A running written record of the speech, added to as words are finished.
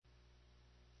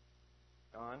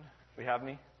on? We have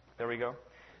me? There we go.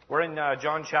 We're in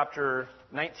John chapter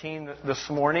 19 this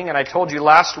morning, and I told you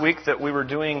last week that we were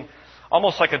doing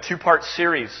almost like a two-part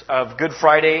series of Good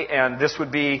Friday, and this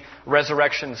would be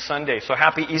Resurrection Sunday. So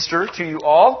happy Easter to you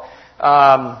all.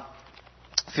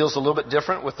 Feels a little bit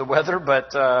different with the weather,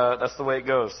 but that's the way it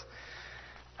goes.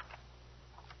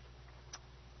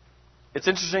 It's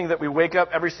interesting that we wake up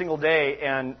every single day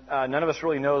and none of us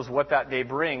really knows what that day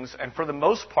brings. And for the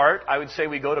most part, I would say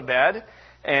we go to bed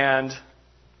and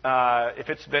if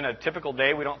it's been a typical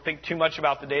day, we don't think too much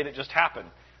about the day that just happened.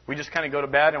 We just kind of go to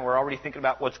bed and we're already thinking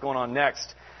about what's going on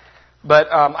next. But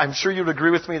I'm sure you would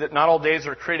agree with me that not all days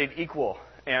are created equal.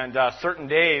 And certain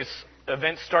days,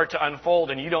 events start to unfold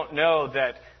and you don't know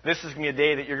that this is going to be a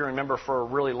day that you're going to remember for a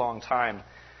really long time.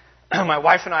 My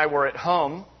wife and I were at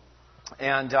home.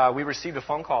 And we received a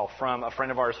phone call from a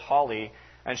friend of ours, Holly,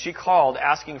 and she called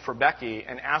asking for Becky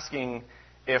and asking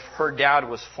if her dad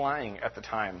was flying at the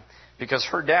time. Because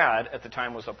her dad at the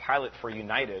time was a pilot for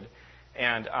United.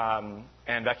 And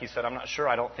Becky said, I'm not sure,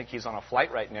 I don't think he's on a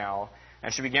flight right now.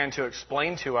 And she began to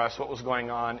explain to us what was going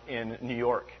on in New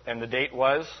York. And the date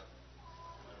was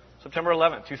September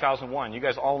 11th, 2001. You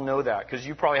guys all know that because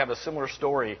you probably have a similar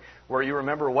story where you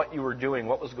remember what you were doing,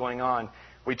 what was going on.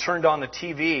 We turned on the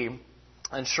TV.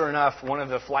 And sure enough, one of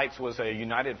the flights was a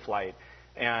United flight.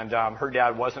 And her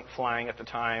dad wasn't flying at the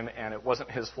time, and it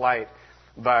wasn't his flight.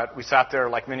 But we sat there,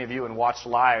 like many of you, and watched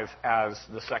live as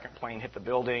the second plane hit the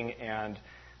building, and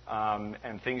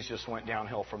things just went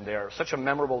downhill from there. Such a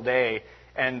memorable day.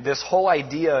 And this whole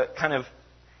idea kind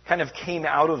of came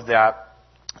out of that.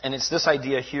 And it's this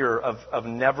idea here of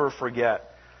never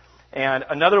forget. And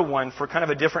another one for kind of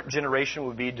a different generation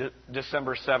would be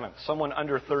December 7th. Someone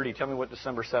under 30, tell me what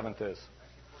December 7th is.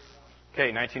 Okay,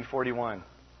 1941.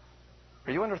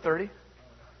 Are you under 30?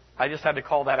 I just had to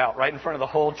call that out right in front of the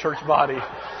whole church body.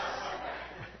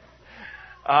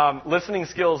 Listening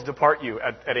skills depart you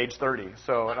at age 30,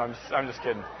 so I'm just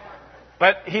kidding.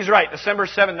 But he's right, December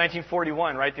 7th,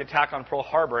 1941, right, the attack on Pearl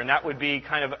Harbor, and that would be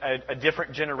kind of a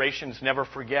different generation's never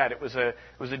forget. It was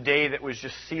a day that was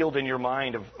just sealed in your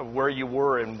mind of where you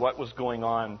were and what was going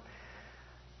on.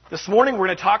 This morning we're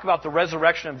going to talk about the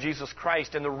resurrection of Jesus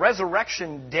Christ, and the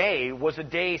resurrection day was a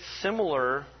day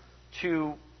similar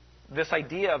to this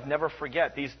idea of never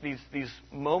forget, these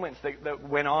moments that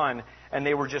went on, and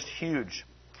they were just huge.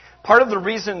 Part of the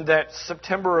reason that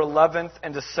September 11th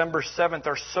and December 7th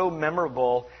are so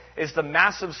memorable is the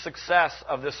massive success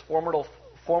of this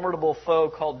formidable foe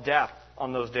called death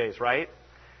on those days, right?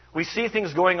 We see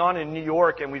things going on in New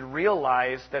York and we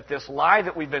realize that this lie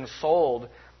that we've been sold,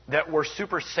 that we're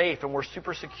super safe and we're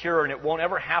super secure and it won't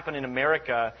ever happen in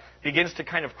America, begins to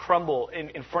kind of crumble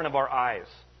in front of our eyes.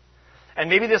 And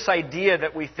maybe this idea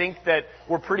that we think that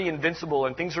we're pretty invincible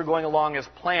and things are going along as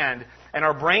planned, and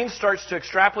our brain starts to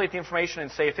extrapolate the information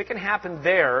and say, if it can happen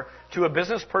there to a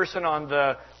business person on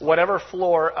the whatever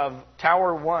floor of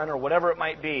Tower 1 or whatever it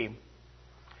might be,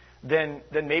 then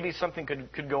maybe something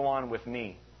could go on with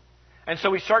me. And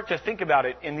so we start to think about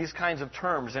it in these kinds of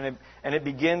terms, and it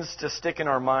begins to stick in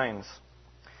our minds.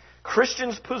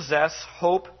 Christians possess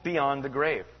hope beyond the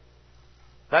grave.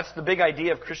 That's the big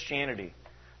idea of Christianity.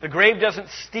 The grave doesn't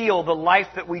steal the life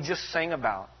that we just sang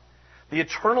about. The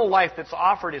eternal life that's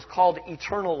offered is called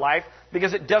eternal life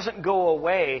because it doesn't go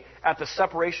away at the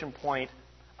separation point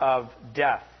of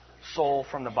death, soul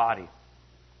from the body.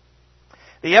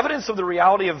 The evidence of the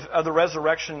reality of the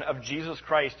resurrection of Jesus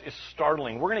Christ is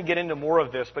startling. We're going to get into more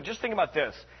of this, but just think about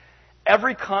this.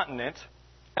 Every continent,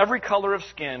 every color of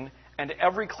skin, and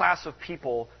every class of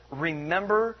people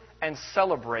remember and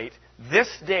celebrate this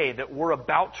day that we're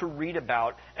about to read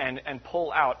about and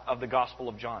pull out of the Gospel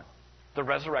of John, the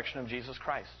resurrection of Jesus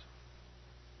Christ.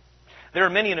 There are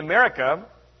many in America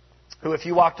who, if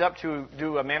you walked up to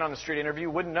do a man on the street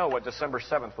interview, wouldn't know what December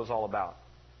 7th was all about.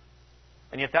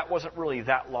 And yet that wasn't really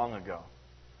that long ago.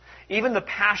 Even the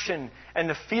passion and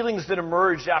the feelings that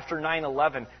emerged after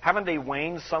 9/11, haven't they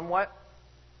waned somewhat?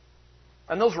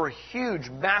 And those were huge,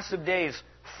 massive days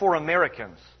for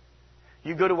Americans.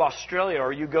 You go to Australia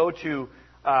or you go to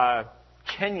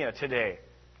Kenya today,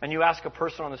 and you ask a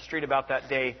person on the street about that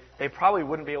day, they probably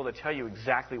wouldn't be able to tell you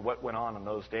exactly what went on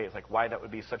those days, like why that would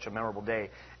be such a memorable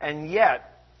day. And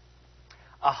yet,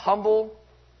 a humble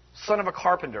son of a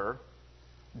carpenter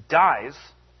dies,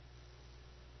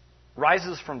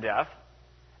 rises from death,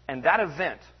 and that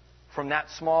event from that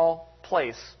small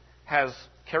place has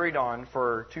carried on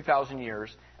for 2,000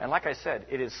 years. And like I said,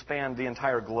 it has spanned the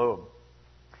entire globe.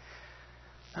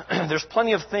 There's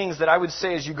plenty of things that I would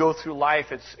say as you go through life,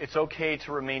 it's okay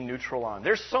to remain neutral on.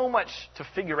 There's so much to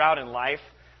figure out in life.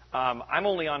 I'm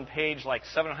only on page like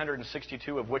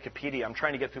 762 of Wikipedia. I'm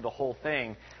trying to get through the whole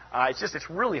thing. It's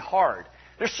really hard.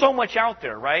 There's so much out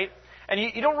there, right? And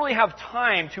you don't really have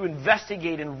time to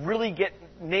investigate and really get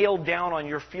nailed down on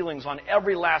your feelings on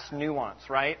every last nuance,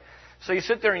 right? So you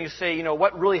sit there and you say,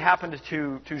 what really happened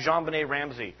to JonBenet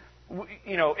Ramsey?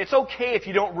 It's okay if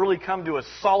you don't really come to a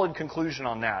solid conclusion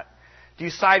on that. Do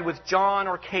you side with John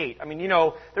or Kate? I mean,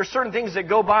 there's certain things that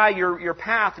go by your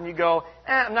path and you go,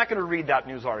 I'm not going to read that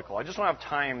news article. I just don't have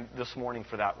time this morning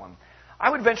for that one. I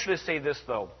would venture to say this,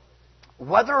 though.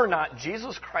 Whether or not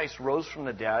Jesus Christ rose from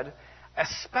the dead,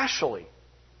 especially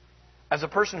as a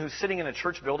person who's sitting in a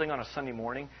church building on a Sunday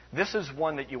morning, this is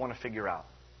one that you want to figure out.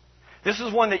 This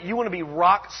is one that you want to be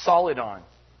rock solid on.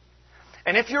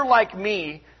 And if you're like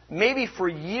me, maybe for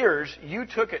years you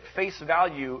took at face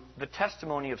value the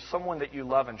testimony of someone that you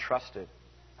love and trusted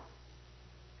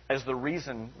as the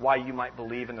reason why you might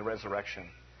believe in the resurrection.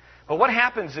 But what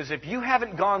happens is if you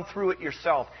haven't gone through it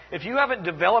yourself, if you haven't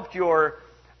developed your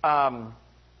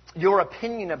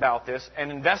opinion about this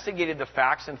and investigated the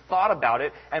facts and thought about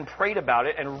it and prayed about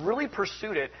it and really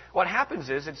pursued it, what happens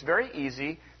is it's very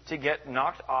easy to get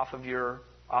knocked off of your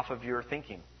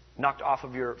thinking, knocked off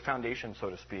of your foundation, so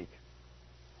to speak.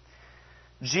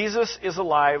 Jesus is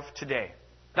alive today.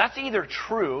 That's either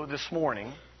true this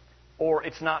morning or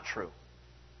it's not true.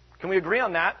 Can we agree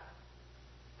on that?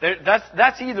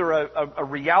 That's either a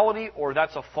reality or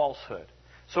that's a falsehood.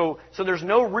 So there's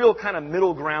no real kind of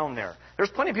middle ground there. There's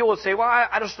plenty of people that say, well,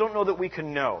 I just don't know that we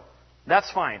can know.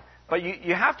 That's fine. But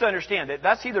you have to understand that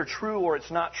that's either true or it's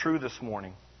not true this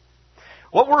morning.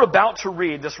 What we're about to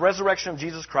read, this resurrection of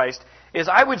Jesus Christ, is,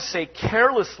 I would say,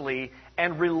 carelessly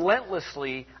and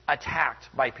relentlessly attacked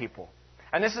by people.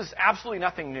 And this is absolutely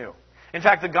nothing new. In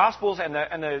fact, the Gospels and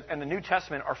the New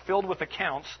Testament are filled with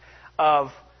accounts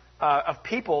of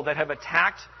people that have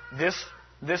attacked this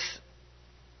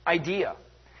idea.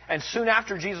 And soon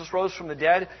after Jesus rose from the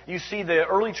dead, you see the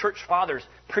early church fathers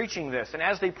preaching this. And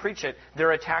as they preach it,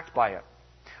 they're attacked by it.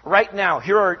 Right now,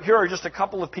 here are just a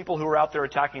couple of people who are out there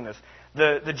attacking this.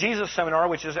 The Jesus Seminar,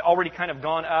 which has already kind of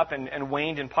gone up and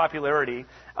waned in popularity,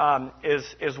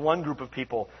 is one group of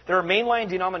people. There are mainline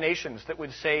denominations that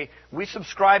would say, we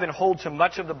subscribe and hold to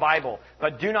much of the Bible,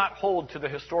 but do not hold to the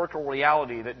historical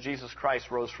reality that Jesus Christ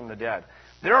rose from the dead.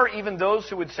 There are even those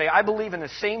who would say, I believe in the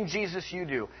same Jesus you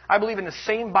do. I believe in the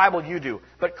same Bible you do.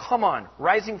 But come on,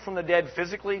 rising from the dead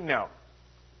physically? No.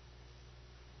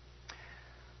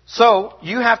 So,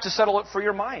 you have to settle it for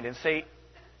your mind and say,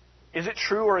 is it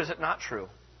true or is it not true?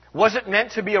 Was it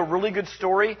meant to be a really good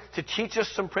story, to teach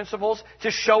us some principles, to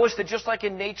show us that just like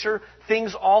in nature,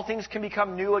 all things can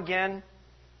become new again?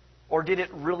 Or did it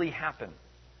really happen?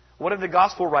 What did the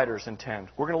gospel writers intend?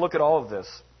 We're going to look at all of this.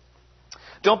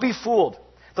 Don't be fooled.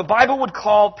 The Bible would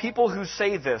call people who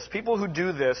say this, people who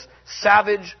do this,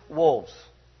 savage wolves.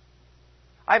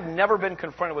 I've never been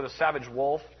confronted with a savage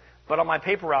wolf, but on my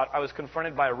paper route, I was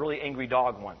confronted by a really angry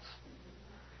dog once.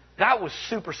 That was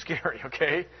super scary,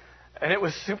 okay? And it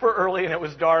was super early and it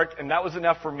was dark, and that was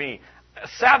enough for me. A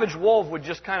savage wolf would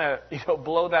just kind of,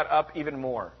 blow that up even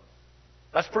more.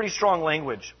 That's pretty strong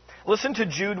language. Listen to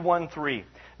Jude 1:3.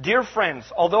 Dear friends,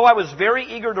 although I was very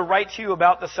eager to write to you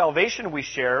about the salvation we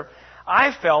share,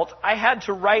 I felt I had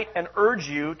to write and urge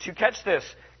you to, catch this,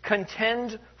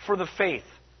 contend for the faith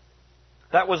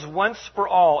that was once for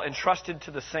all entrusted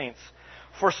to the saints.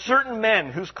 For certain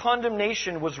men whose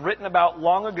condemnation was written about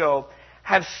long ago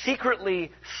have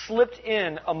secretly slipped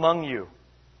in among you.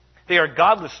 They are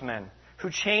godless men who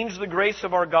change the grace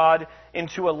of our God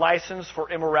into a license for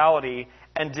immorality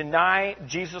and deny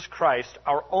Jesus Christ,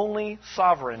 our only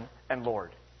sovereign and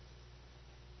Lord.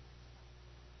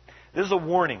 This is a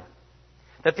warning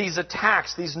that these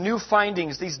attacks, these new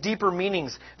findings, these deeper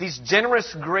meanings, these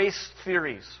generous grace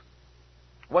theories,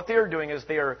 what they are doing is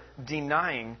they are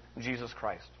denying Jesus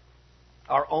Christ,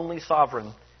 our only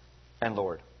sovereign and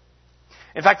Lord.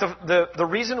 In fact, the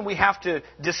reason we have to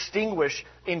distinguish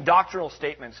in doctrinal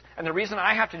statements, and the reason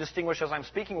I have to distinguish as I'm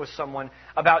speaking with someone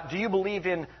about do you believe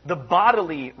in the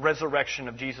bodily resurrection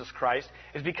of Jesus Christ,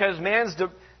 is because man's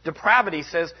depravity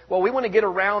says, well, we want to get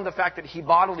around the fact that he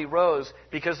bodily rose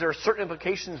because there are certain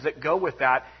implications that go with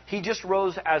that. He just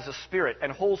rose as a spirit.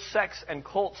 And whole sects and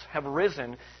cults have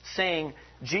risen saying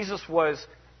Jesus was,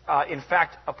 in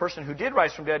fact, a person who did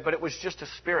rise from dead, but it was just a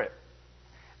spirit.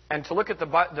 And to look at the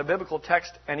biblical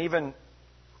text and even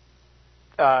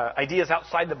ideas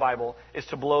outside the Bible is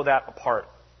to blow that apart.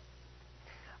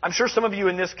 I'm sure some of you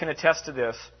in this can attest to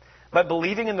this, but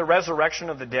believing in the resurrection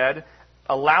of the dead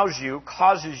allows you,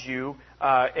 causes you,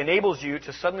 enables you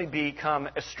to suddenly become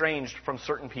estranged from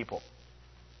certain people.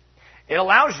 It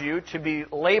allows you to be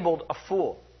labeled a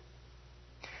fool.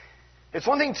 It's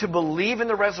one thing to believe in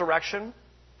the resurrection,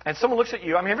 and someone looks at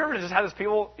you. I mean, have you ever just had these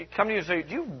people come to you and say,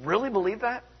 do you really believe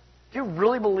that? Do you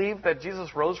really believe that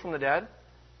Jesus rose from the dead?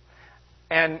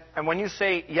 And when you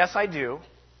say, yes, I do,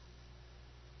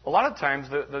 a lot of times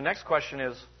the next question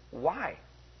is, why?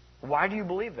 Why do you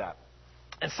believe that?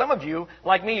 And some of you,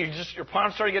 like me, your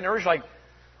palms started getting nervous. You're like,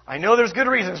 I know there's good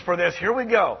reasons for this. Here we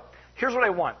go. Here's what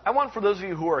I want. I want for those of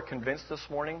you who are convinced this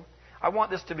morning, I want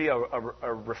this to be a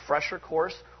refresher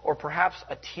course or perhaps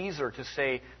a teaser to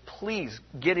say, please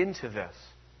get into this.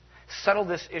 Settle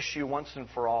this issue once and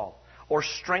for all. Or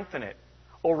strengthen it.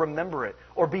 Or remember it.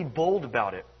 Or be bold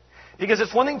about it. Because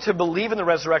it's one thing to believe in the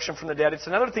resurrection from the dead. It's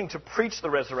another thing to preach the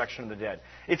resurrection of the dead.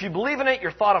 If you believe in it,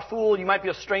 you're thought a fool. You might be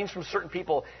estranged from certain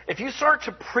people. If you start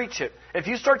to preach it, if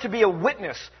you start to be a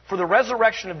witness for the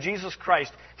resurrection of Jesus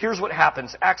Christ, here's what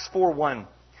happens. Acts 4:1.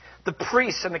 The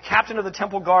priests and the captain of the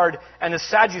temple guard and the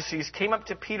Sadducees came up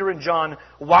to Peter and John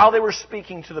while they were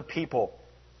speaking to the people.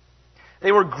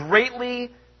 They were greatly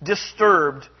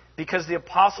disturbed because the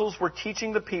apostles were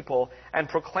teaching the people and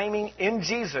proclaiming in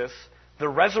Jesus the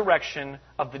resurrection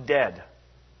of the dead.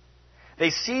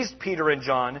 They seized Peter and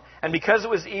John, and because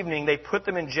it was evening, they put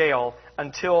them in jail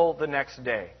until the next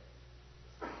day.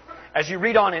 As you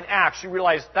read on in Acts, you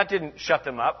realize that didn't shut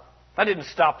them up. That didn't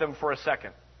stop them for a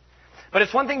second. But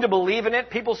it's one thing to believe in it.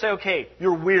 People say, okay,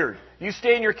 you're weird. You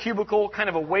stay in your cubicle kind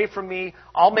of away from me.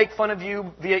 I'll make fun of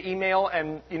you via email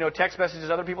and text messages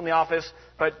to other people in the office,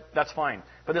 but that's fine.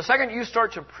 But the second you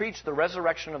start to preach the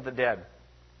resurrection of the dead,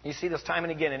 you see this time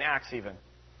and again in Acts even.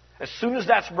 As soon as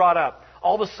that's brought up,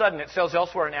 all of a sudden, it says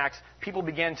elsewhere in Acts, people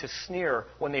began to sneer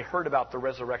when they heard about the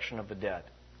resurrection of the dead.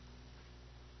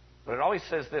 But it always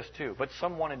says this too, but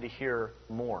some wanted to hear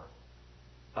more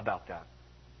about that.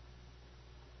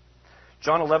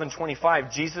 John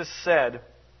 11:25, Jesus said,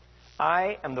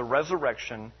 I am the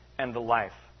resurrection and the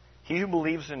life. He who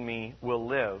believes in me will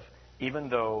live even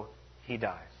though he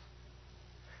dies.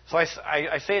 So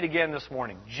I say it again this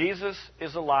morning. Jesus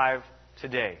is alive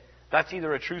today. That's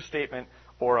either a true statement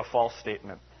or a false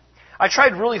statement. I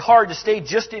tried really hard to stay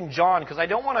just in John because I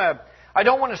don't want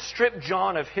to strip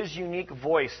John of his unique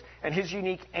voice and his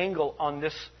unique angle on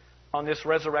this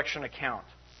resurrection account.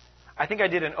 I think I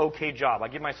did an okay job. I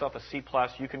give myself a C+.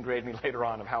 You can grade me later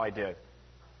on of how I did.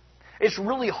 It's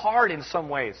really hard in some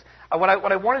ways. What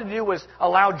I wanted to do was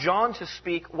allow John to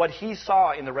speak what he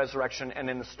saw in the resurrection and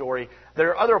in the story. There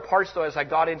are other parts, though, as I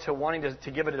got into wanting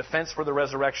to give a defense for the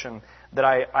resurrection, that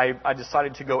I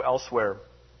decided to go elsewhere.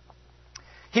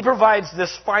 He provides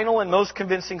this final and most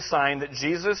convincing sign that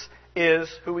Jesus is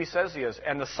who he says he is.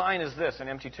 And the sign is this, an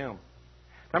empty tomb.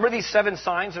 Remember these 7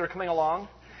 signs that are coming along?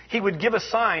 He would give a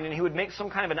sign and he would make some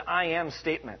kind of an I am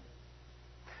statement.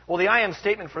 Well, the I am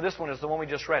statement for this one is the one we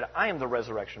just read. I am the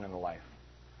resurrection and the life.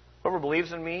 Whoever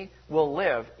believes in me will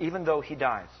live even though he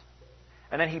dies.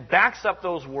 And then he backs up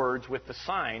those words with the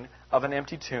sign of an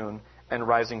empty tomb and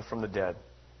rising from the dead.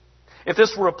 If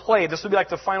this were a play, this would be like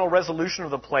the final resolution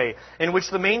of the play, in which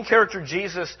the main character,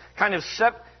 Jesus, kind of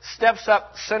steps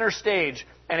up center stage,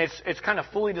 and it's kind of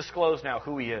fully disclosed now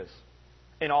who he is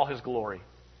in all his glory.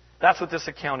 That's what this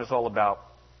account is all about.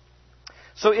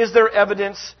 So is there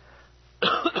evidence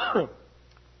that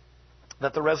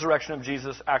the resurrection of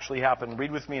Jesus actually happened?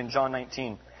 Read with me in John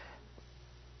 19.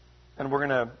 And we're going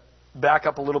to back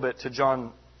up a little bit to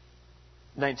John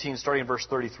 19, starting in verse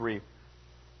 33. It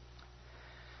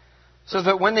says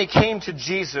that when they came to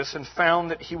Jesus and found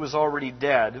that he was already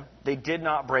dead, they did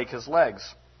not break his legs.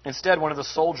 Instead, one of the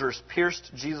soldiers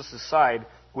pierced Jesus' side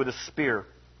with a spear,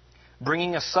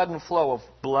 bringing a sudden flow of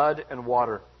blood and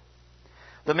water.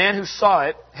 The man who saw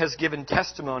it has given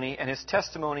testimony, and his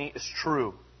testimony is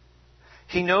true.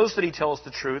 He knows that he tells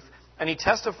the truth, and he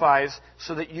testifies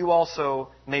so that you also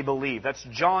may believe. That's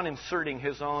John inserting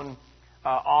his own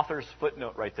author's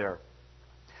footnote right there.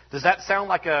 Does that sound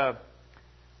like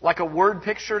a word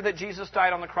picture that Jesus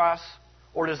died on the cross?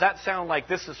 Or does that sound like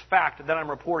this is fact that I'm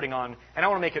reporting on, and I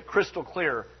want to make it crystal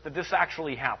clear that this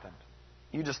actually happened?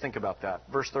 You just think about that.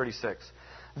 Verse 36.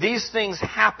 These things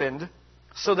happened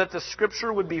so that the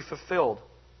scripture would be fulfilled.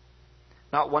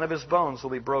 Not one of his bones will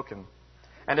be broken.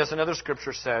 And as another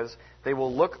scripture says, they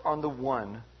will look on the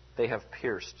one they have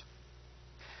pierced.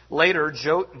 Later,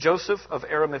 Joseph of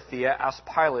Arimathea asked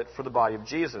Pilate for the body of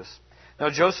Jesus. Now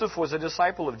Joseph was a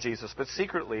disciple of Jesus, but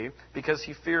secretly because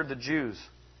he feared the Jews.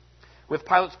 With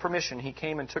Pilate's permission, he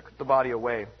came and took the body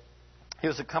away. He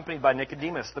was accompanied by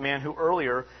Nicodemus, the man who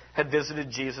earlier had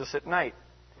visited Jesus at night.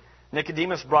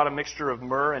 Nicodemus brought a mixture of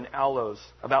myrrh and aloes,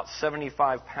 about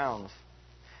 75 pounds.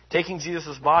 Taking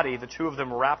Jesus' body, the two of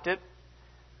them wrapped it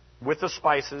with the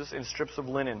spices in strips of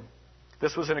linen.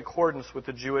 This was in accordance with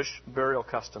the Jewish burial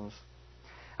customs.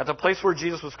 At the place where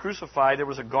Jesus was crucified, there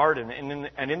was a garden,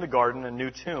 and in the garden a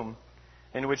new tomb,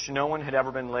 in which no one had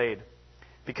ever been laid.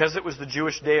 Because it was the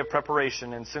Jewish day of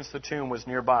preparation, and since the tomb was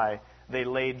nearby, they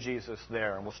laid Jesus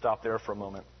there. And we'll stop there for a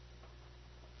moment.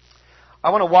 I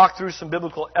want to walk through some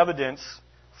biblical evidence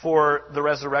for the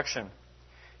resurrection.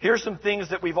 Here are some things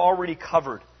that we've already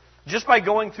covered. Just by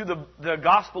going through the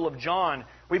Gospel of John,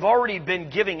 we've already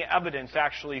been giving evidence,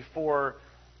 actually, for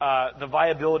the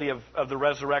viability of the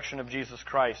resurrection of Jesus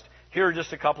Christ. Here are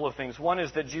just a couple of things. One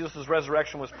is that Jesus'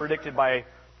 resurrection was predicted by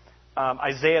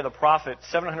Isaiah the prophet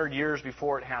 700 years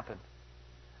before it happened.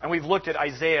 And we've looked at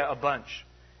Isaiah a bunch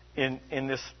in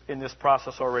this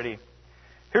process already.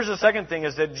 Here's the second thing,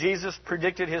 is that Jesus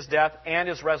predicted His death and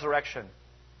His resurrection.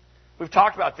 We've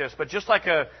talked about this, but just like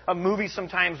a movie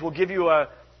sometimes will give you a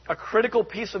critical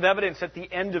piece of evidence at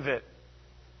the end of it.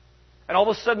 And all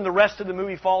of a sudden the rest of the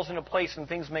movie falls into place and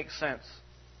things make sense.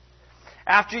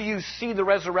 After you see the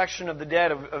resurrection of the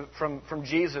dead from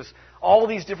Jesus, all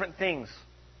these different things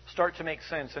start to make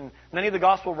sense. And many of the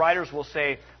gospel writers will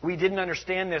say, we didn't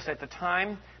understand this at the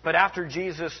time, but after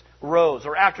Jesus rose,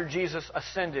 or after Jesus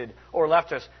ascended or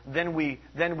left us, then we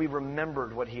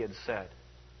remembered what He had said.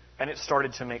 And it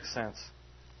started to make sense.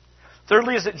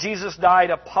 Thirdly is that Jesus died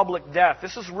a public death.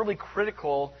 This is really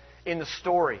critical in the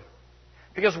story.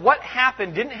 Because what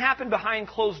happened didn't happen behind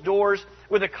closed doors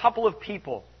with a couple of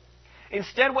people.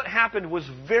 Instead, what happened was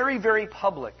very, very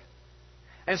public.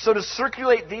 And so to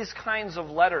circulate these kinds of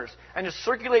letters and to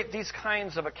circulate these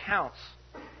kinds of accounts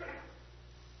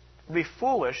would be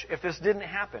foolish if this didn't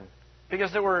happen.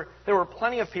 Because there were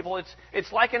plenty of people.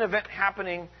 It's like an event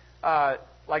happening,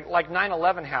 like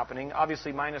 9/11 happening,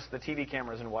 obviously minus the TV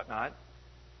cameras and whatnot.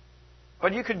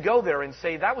 But you could go there and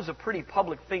say, that was a pretty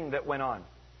public thing that went on.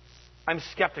 I'm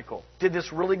skeptical. Did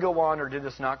this really go on or did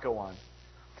this not go on?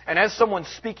 And as someone's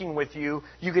speaking with you,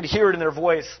 you could hear it in their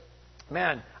voice,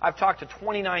 man, I've talked to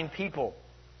 29 people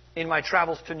in my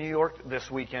travels to New York this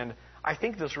weekend. I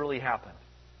think this really happened.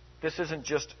 This isn't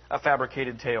just a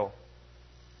fabricated tale.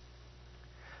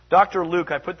 Dr.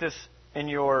 Luke, I put this in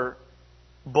your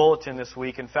bulletin this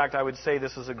week. In fact, I would say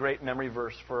this is a great memory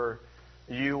verse for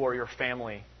you or your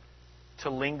family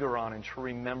to linger on and to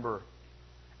remember.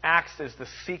 Acts is the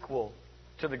sequel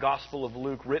to the Gospel of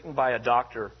Luke, written by a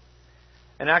doctor.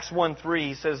 In Acts 1:3,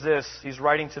 he says this. He's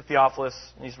writing to Theophilus,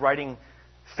 and he's writing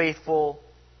faithful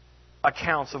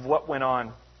accounts of what went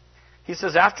on. He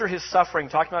says, after His suffering,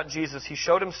 talking about Jesus, He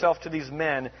showed Himself to these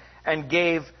men and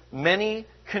gave many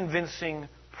convincing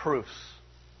proofs.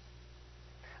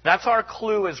 That's our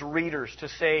clue as readers to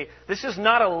say, this is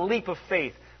not a leap of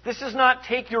faith. This is not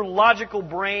take your logical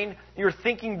brain, your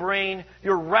thinking brain,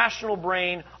 your rational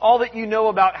brain, all that you know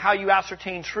about how you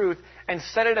ascertain truth, and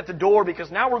set it at the door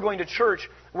because now we're going to church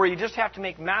where you just have to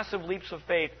make massive leaps of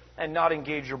faith and not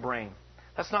engage your brain.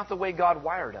 That's not the way God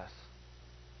wired us.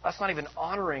 That's not even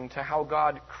honoring to how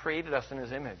God created us in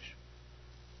His image.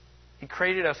 He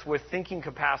created us with thinking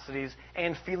capacities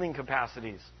and feeling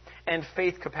capacities and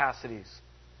faith capacities.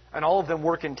 And all of them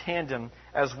work in tandem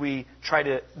as we try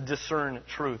to discern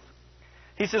truth.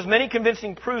 He says, many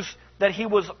convincing proofs that He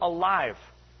was alive.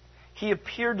 He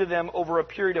appeared to them over a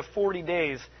period of 40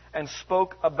 days and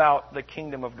spoke about the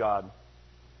kingdom of God.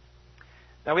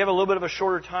 Now we have a little bit of a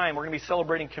shorter time. We're going to be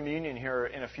celebrating communion here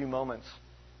in a few moments.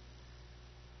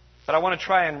 But I want to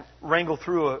try and wrangle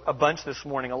through a bunch this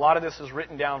morning. A lot of this is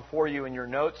written down for you in your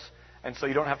notes, and so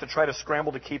you don't have to try to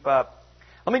scramble to keep up.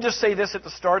 Let me just say this at the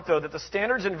start, though, that the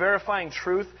standards in verifying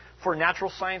truth for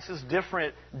natural sciences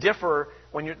differ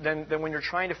than when you're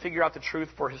trying to figure out the truth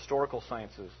for historical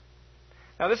sciences.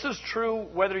 Now, this is true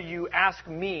whether you ask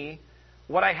me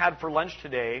what I had for lunch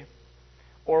today,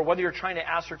 or whether you're trying to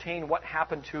ascertain what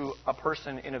happened to a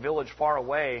person in a village far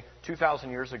away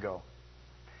 2,000 years ago.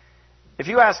 If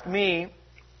you ask me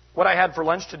what I had for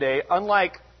lunch today,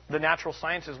 unlike the natural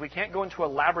sciences, we can't go into a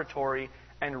laboratory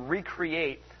and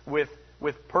recreate with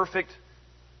perfect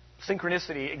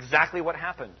synchronicity exactly what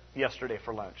happened yesterday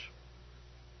for lunch.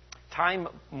 Time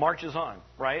marches on,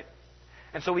 right?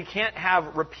 And so we can't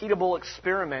have repeatable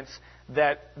experiments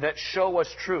that show us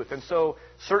truth. And so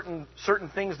certain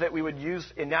things that we would use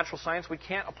in natural science we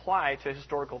can't apply to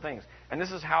historical things. And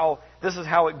this is how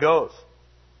it goes.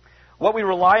 What we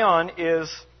rely on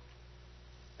is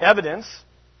evidence,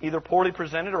 either poorly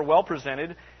presented or well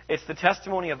presented. It's the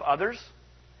testimony of others.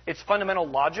 It's fundamental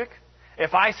logic.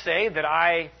 If I say that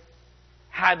I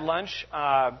had lunch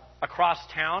across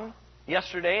town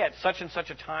yesterday at such and such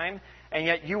a time, and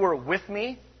yet you were with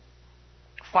me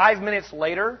 5 minutes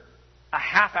later, a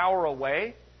half hour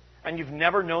away, and you've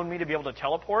never known me to be able to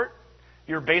teleport,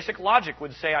 your basic logic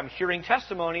would say, I'm hearing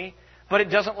testimony, but it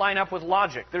doesn't line up with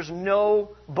logic. There's no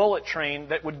bullet train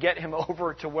that would get him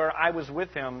over to where I was with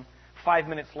him 5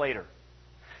 minutes later.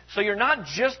 So you're not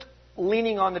just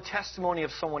leaning on the testimony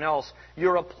of someone else.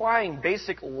 You're applying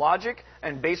basic logic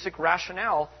and basic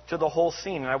rationale to the whole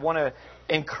scene. And I want to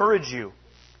encourage you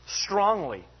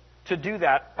strongly to do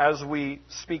that as we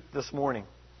speak this morning.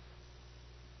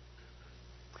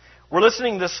 We're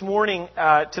listening this morning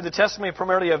to the testimony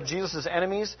primarily of Jesus'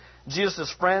 enemies,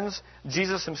 Jesus' friends,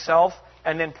 Jesus himself,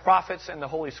 and then prophets and the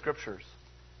Holy Scriptures.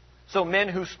 So men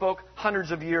who spoke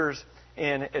hundreds of years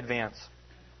in advance.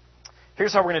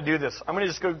 Here's how we're going to do this. I'm going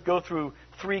to just go through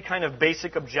 3 kind of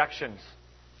basic objections.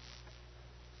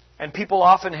 And people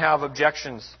often have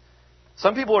objections.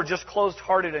 Some people are just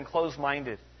closed-hearted and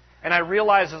closed-minded. And I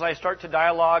realize as I start to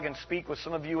dialogue and speak with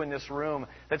some of you in this room,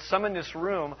 that some in this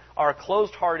room are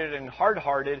closed-hearted and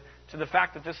hard-hearted to the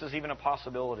fact that this is even a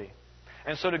possibility.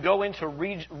 And so to go into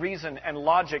reason and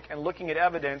logic and looking at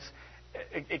evidence,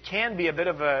 it can be a bit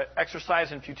of an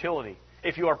exercise in futility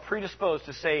if you are predisposed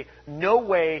to say, no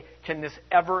way can this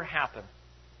ever happen.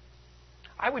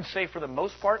 I would say for the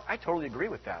most part, I totally agree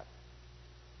with that.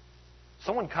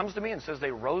 Someone comes to me and says they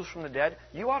rose from the dead,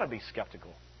 you ought to be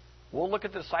skeptical. We'll look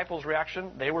at the disciples'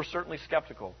 reaction. They were certainly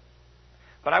skeptical.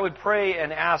 But I would pray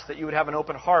and ask that you would have an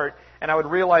open heart, and I would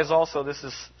realize also this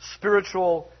is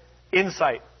spiritual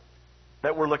insight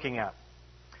that we're looking at.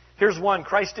 Here's one.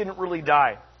 Christ didn't really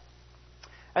die.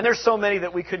 And there's so many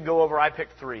that we could go over. I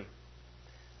picked 3.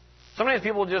 Sometimes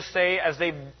people just say, as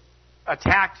they've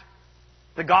attacked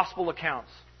the gospel accounts,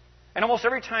 and almost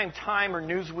every time Time or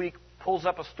Newsweek pulls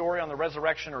up a story on the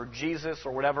resurrection or Jesus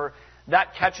or whatever,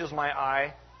 that catches my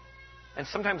eye. And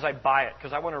sometimes I buy it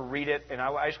because I want to read it and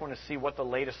I just want to see what the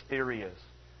latest theory is,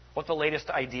 what the latest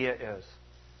idea is.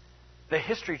 The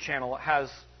History Channel has...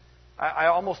 I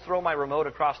almost throw my remote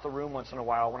across the room once in a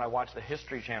while when I watch the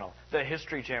History Channel. The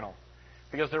History Channel.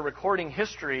 Because they're recording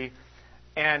history,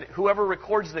 and whoever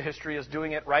records the history is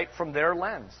doing it right from their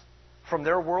lens, from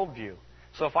their worldview.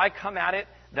 So if I come at it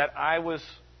that I was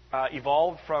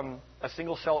evolved from a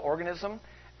single-cell organism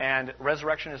and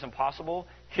resurrection is impossible,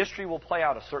 history will play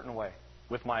out a certain way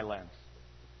with my lens.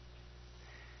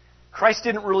 Christ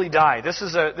didn't really die. This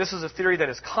is a theory that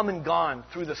has come and gone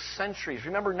through the centuries.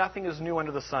 Remember, nothing is new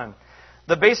under the sun.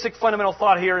 The basic fundamental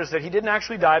thought here is that he didn't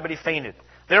actually die, but he fainted.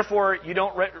 Therefore, you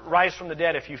don't rise from the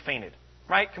dead if you fainted.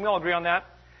 Right? Can we all agree on that?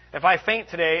 If I faint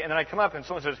today and then I come up and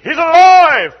someone says, he's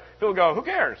alive! People go, who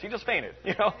cares? He just fainted.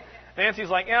 You know? Nancy's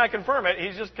like, yeah, I confirm it.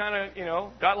 He's just kind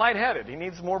of, got lightheaded. He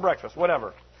needs more breakfast.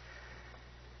 Whatever.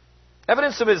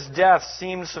 Evidence of his death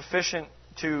seemed sufficient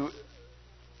to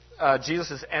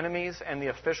Jesus' enemies and the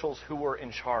officials who were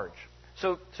in charge.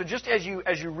 So just as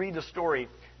you read the story,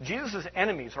 Jesus'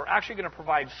 enemies are actually going to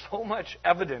provide so much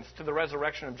evidence to the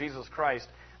resurrection of Jesus Christ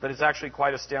that it's actually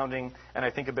quite astounding and I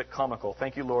think a bit comical.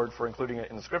 Thank you, Lord, for including it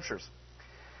in the Scriptures.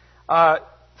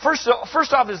 First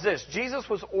off is this. Jesus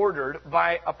was ordered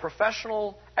by a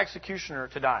professional executioner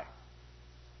to die.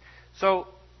 So,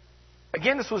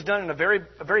 again, this was done in a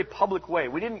very public way.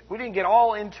 We didn't get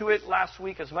all into it last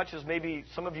week as much as maybe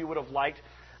some of you would have liked.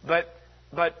 But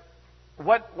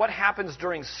what happens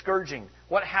during scourging?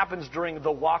 What happens during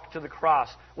the walk to the cross?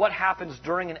 What happens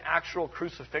during an actual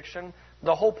crucifixion?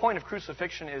 The whole point of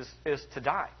crucifixion is to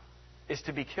die, is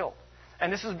to be killed.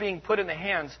 And this is being put in the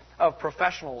hands of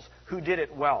professionals who did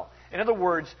it well. In other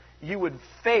words, you would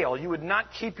fail. You would not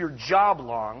keep your job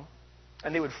long,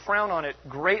 and they would frown on it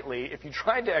greatly if you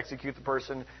tried to execute the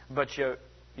person, but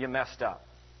you messed up.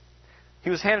 He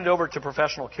was handed over to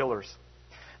professional killers.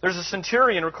 There's a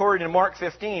centurion recorded in Mark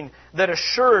 15 that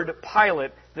assured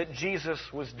Pilate that Jesus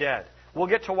was dead. We'll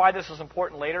get to why this is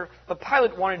important later, but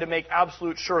Pilate wanted to make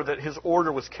absolute sure that his order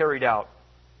was carried out.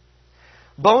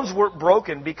 Bones weren't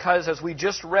broken because, as we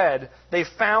just read, they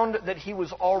found that he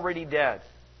was already dead.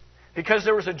 Because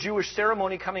there was a Jewish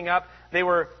ceremony coming up, they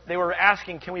were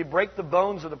asking, can we break the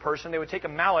bones of the person? They would take a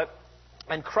mallet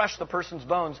and crush the person's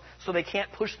bones so they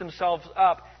can't push themselves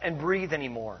up and breathe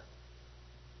anymore,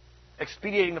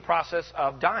 expediting the process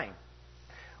of dying.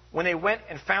 When they went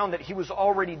and found that he was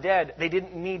already dead, they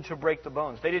didn't need to break the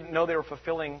bones. They didn't know they were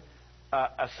fulfilling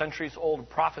a centuries-old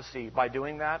prophecy by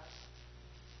doing that.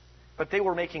 But they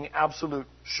were making absolute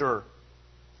sure.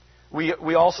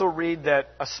 We also read that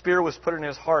a spear was put in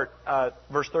his heart,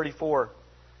 verse 34.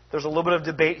 There's a little bit of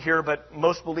debate here, but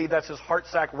most believe that's his heart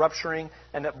sac rupturing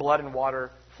and that blood and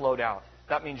water flowed out.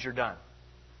 That means you're done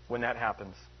when that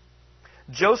happens.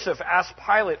 Joseph asked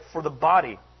Pilate for the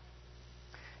body.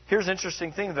 Here's an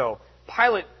interesting thing, though.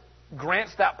 Pilate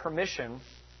grants that permission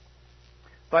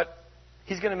But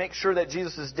he's going to make sure that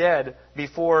Jesus is dead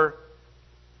before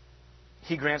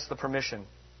he grants the permission.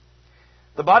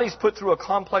 The body's put through a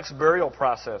complex burial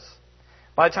process.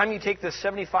 By the time you take the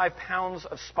 75 pounds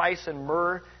of spice and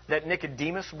myrrh that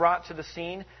Nicodemus brought to the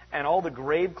scene and all the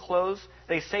grave clothes,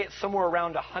 they say it's somewhere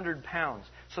around 100 pounds.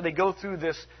 So they go through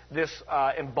this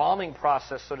embalming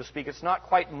process, so to speak. It's not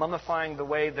quite mummifying the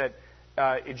way that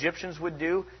Egyptians would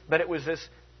do, but it was this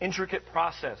intricate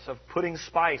process of putting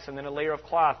spice and then a layer of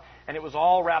cloth, and it was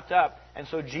all wrapped up. And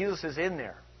so Jesus is in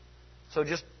there. So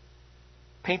just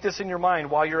paint this in your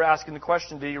mind while you're asking the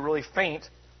question, did he really faint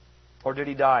or did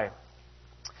he die?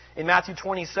 In Matthew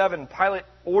 27, Pilate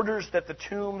orders that the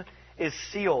tomb is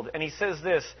sealed. And he says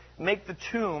this, make the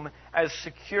tomb as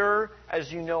secure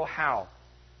as you know how.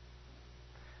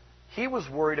 He was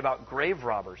worried about grave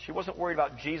robbers. He wasn't worried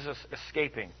about Jesus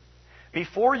escaping.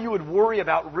 Before you would worry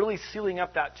about really sealing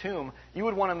up that tomb, you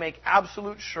would want to make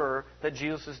absolute sure that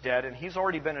Jesus is dead. And he's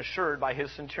already been assured by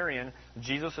his centurion,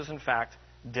 Jesus is in fact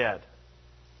dead.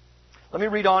 Let me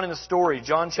read on in the story.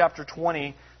 John chapter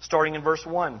 20, starting in verse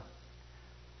 1.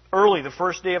 Early, the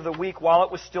first day of the week, while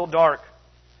it was still dark,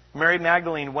 Mary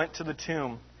Magdalene went to the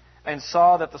tomb and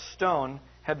saw that the stone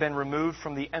had been removed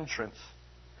from the entrance.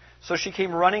 So she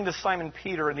came running to Simon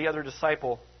Peter and the other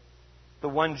disciple, the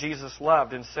one Jesus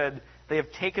loved, and said, they have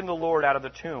taken the Lord out of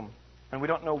the tomb, and we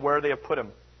don't know where they have put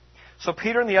him. So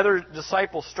Peter and the other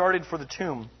disciple started for the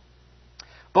tomb.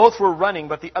 Both were running,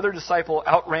 but the other disciple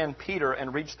outran Peter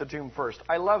and reached the tomb first.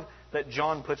 I love that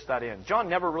John puts that in. John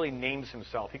never really names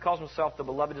himself. He calls himself the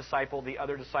beloved disciple, the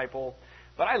other disciple.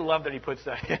 But I love that he puts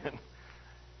that in.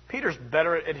 Peter's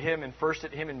better at him and first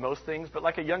at him in most things. But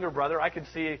like a younger brother, I could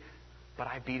see, but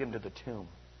I beat him to the tomb.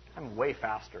 I'm way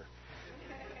faster.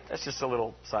 That's just a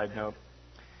little side note.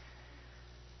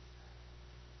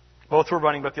 Both were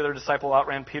running, but the other disciple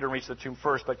outran Peter and reached the tomb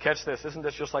first. But catch this, isn't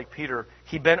this just like Peter?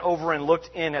 He bent over and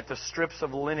looked in at the strips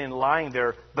of linen lying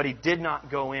there, but he did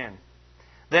not go in.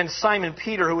 Then Simon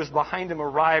Peter, who was behind him,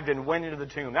 arrived and went into the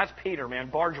tomb. That's Peter, man.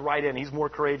 Barge right in. He's more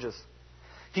courageous.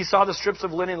 He saw the strips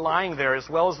of linen lying there, as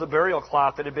well as the burial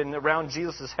cloth that had been around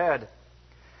Jesus' head.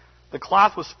 The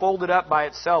cloth was folded up by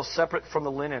itself, separate from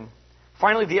the linen.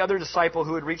 Finally, the other disciple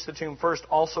who had reached the tomb first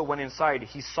also went inside.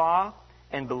 He saw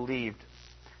and believed.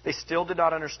 They still did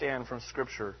not understand from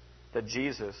Scripture that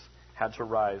Jesus had to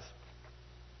rise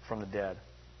from the dead.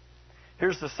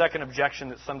 Here's the second objection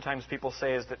that sometimes people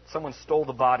say is that someone stole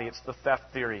the body. It's the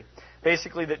theft theory.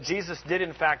 Basically, that Jesus did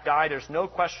in fact die. There's no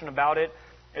question about it.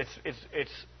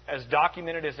 It's as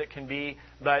documented as it can be,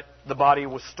 but the body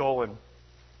was stolen.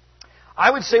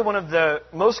 I would say one of the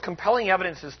most compelling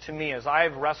evidences to me, as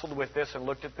I've wrestled with this and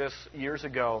looked at this years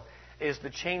ago, is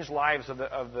the changed lives of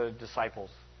the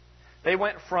disciples. They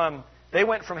went from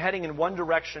heading in one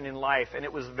direction in life, and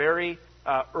it was very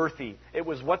earthy. It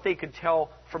was what they could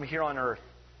tell from here on earth.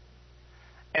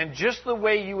 And just the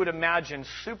way you would imagine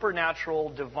supernatural,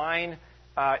 divine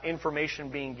information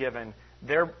being given,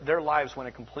 their lives went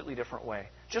a completely different way.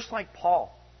 Just like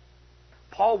Paul.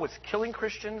 Paul was killing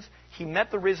Christians. He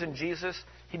met the risen Jesus.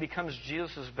 He becomes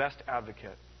Jesus' best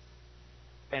advocate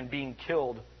and being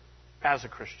killed as a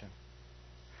Christian.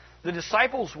 The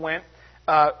disciples went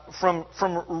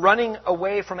from running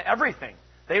away from everything.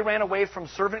 They ran away from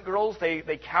servant girls.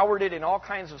 They cowered in all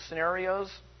kinds of scenarios.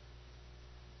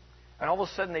 And all of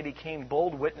a sudden they became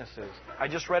bold witnesses. I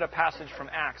just read a passage from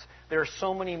Acts. There are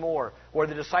so many more where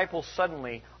the disciples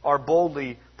suddenly are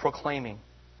boldly proclaiming.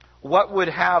 What would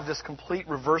have this complete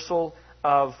reversal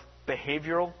of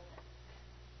behavioral,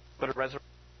 but a resurrection?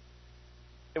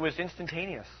 It was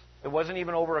instantaneous. It wasn't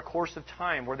even over a course of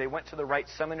time where they went to the right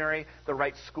seminary, the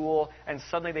right school, and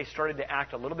suddenly they started to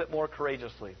act a little bit more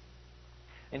courageously.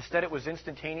 Instead, it was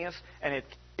instantaneous, and it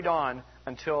carried on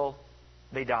until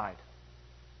they died,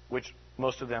 which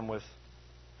most of them was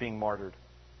being martyred.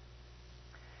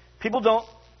 People don't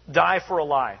die for a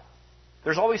lie.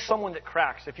 There's always someone that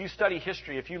cracks. If you study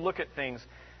history, if you look at things,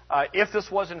 if this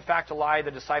was in fact a lie,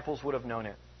 the disciples would have known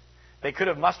it. They could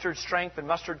have mustered strength and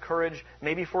mustered courage,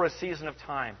 maybe for a season of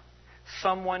time.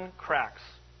 Someone cracks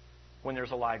when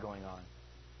there's a lie going on.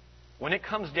 When it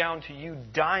comes down to you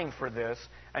dying for this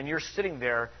and you're sitting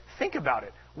there, think about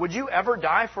it. Would you ever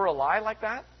die for a lie like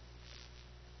that?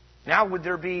 Now, would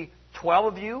there be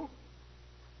 12 of you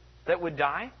that would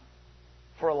die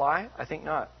for a lie? I think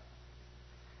not.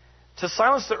 To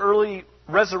silence the early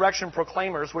resurrection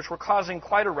proclaimers, which were causing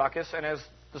quite a ruckus, and as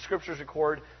the Scriptures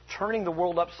record, turning the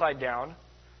world upside down,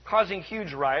 causing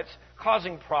huge riots,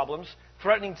 causing problems,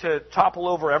 threatening to topple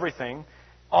over everything,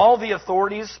 all the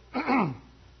authorities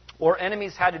or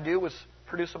enemies had to do was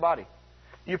produce a body.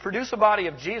 You produce a body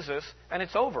of Jesus, and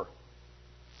it's over.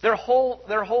 Their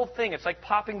whole thing, it's like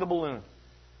popping the balloon.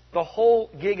 The whole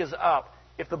gig is up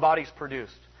if the body's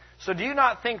produced. So do you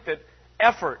not think that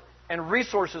effort and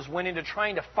resources went into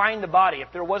trying to find the body?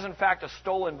 If there was in fact a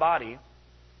stolen body,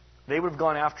 they would have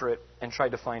gone after it and tried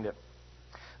to find it.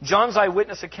 John's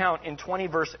eyewitness account in 20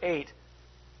 verse 8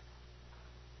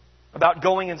 about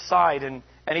going inside, and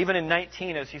even in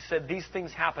 19 as he said, these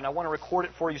things happened. I want to record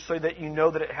it for you so that you know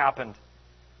that it happened.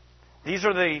 These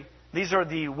are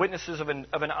the witnesses of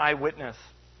an eyewitness.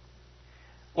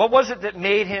 What was it that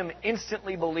made him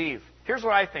instantly believe? Here's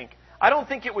what I think. I don't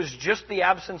think it was just the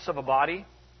absence of a body.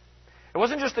 It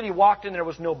wasn't just that he walked in and there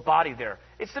was no body there.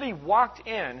 It's that he walked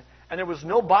in and there was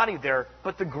no body there,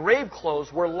 but the grave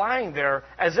clothes were lying there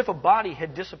as if a body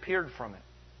had disappeared from it.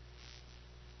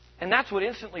 And that's what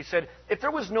instantly said, if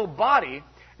there was no body,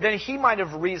 then he might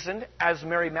have reasoned, as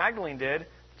Mary Magdalene did,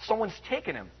 someone's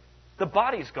taken him. The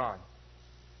body's gone.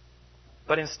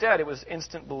 But instead, it was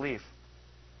instant belief.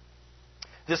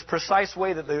 This precise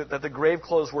way that the grave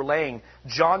clothes were laying,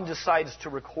 John decides to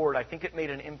record. I think it made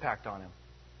an impact on him,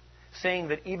 saying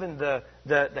that even the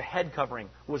head covering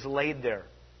was laid there.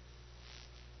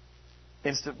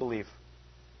 Instant belief.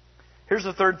 Here's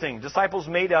the third thing. Disciples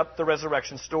made up the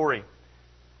resurrection story,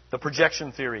 the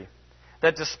projection theory.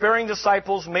 That despairing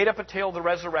disciples made up a tale of the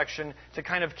resurrection to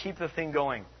kind of keep the thing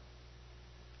going.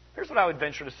 Here's what I would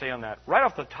venture to say on that. Right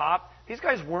off the top, these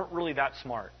guys weren't really that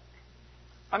smart.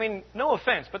 I mean, no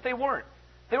offense, but they weren't.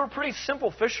 They were pretty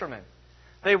simple fishermen.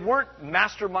 They weren't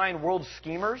mastermind world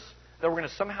schemers that were going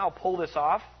to somehow pull this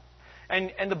off.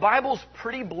 And the Bible's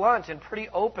pretty blunt and pretty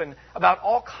open about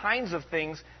all kinds of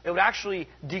things that would actually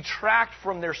detract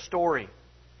from their story.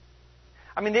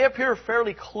 I mean, they appear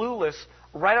fairly clueless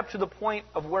right up to the point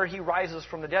of where he rises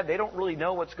from the dead. They don't really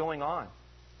know what's going on.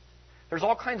 There's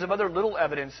all kinds of other little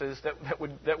evidences that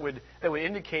would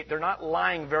indicate they're not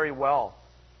lying very well.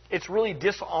 It's really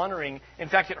dishonoring. In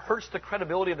fact, it hurts the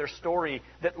credibility of their story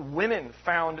that women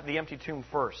found the empty tomb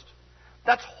first.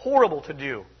 That's horrible to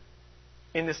do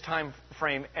in this time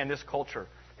frame and this culture,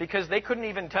 because they couldn't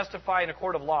even testify in a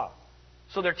court of law.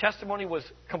 So their testimony was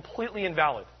completely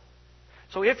invalid.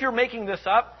 So if you're making this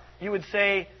up, you would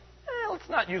say, let's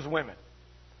not use women.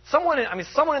 Someone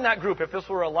in that group, if this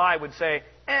were a lie, would say,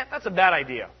 that's a bad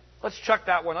idea. Let's chuck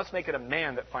that one. Let's make it a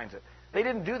man that finds it. They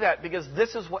didn't do that because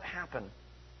this is what happened.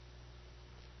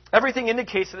 Everything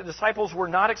indicates that the disciples were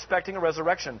not expecting a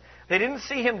resurrection. They didn't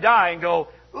see him die and go,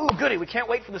 ooh, goody, we can't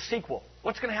wait for the sequel.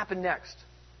 What's going to happen next?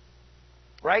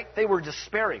 Right? They were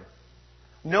despairing.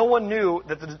 No one knew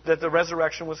that the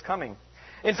resurrection was coming.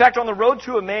 In fact, on the road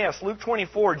to Emmaus, Luke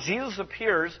 24, Jesus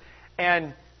appears,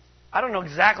 and I don't know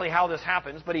exactly how this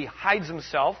happens, but he hides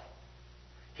himself.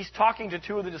 He's talking to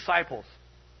two of the disciples.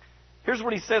 Here's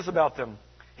what he says about them.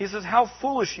 He says, how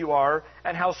foolish you are,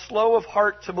 and how slow of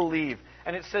heart to believe.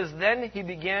 And it says, then he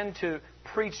began to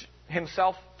preach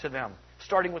himself to them,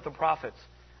 starting with the prophets.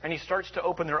 And he starts to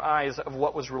open their eyes of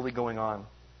what was really going on.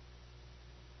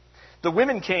 The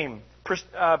women came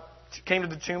to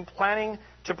the tomb, planning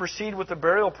to proceed with the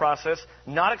burial process,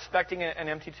 not expecting an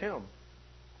empty tomb.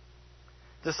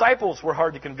 Disciples were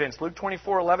hard to convince. Luke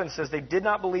 24:11 says they did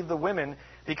not believe the women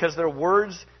because their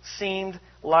words seemed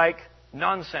like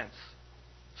nonsense.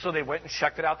 So they went and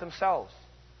checked it out themselves.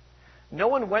 No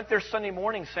one went there Sunday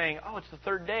morning saying, it's the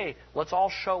third day. Let's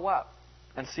all show up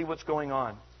and see what's going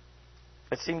on.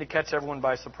 It seemed to catch everyone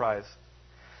by surprise.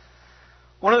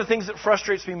 One of the things that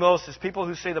frustrates me most is people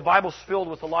who say the Bible's filled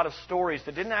with a lot of stories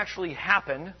that didn't actually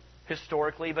happen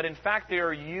historically, but in fact they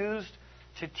are used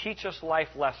to teach us life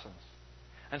lessons.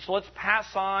 And so let's pass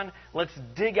on, let's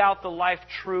dig out the life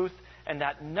truth and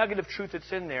that nugget of truth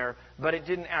that's in there, but it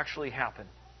didn't actually happen.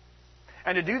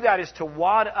 And to do that is to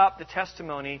wad up the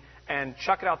testimony and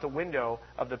chuck it out the window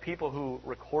of the people who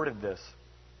recorded this.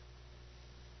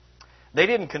 They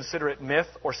didn't consider it myth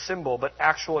or symbol, but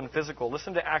actual and physical.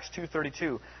 Listen to Acts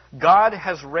 2:32. God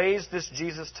has raised this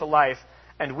Jesus to life,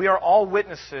 and we are all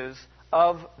witnesses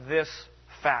of this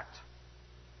fact.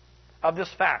 Of this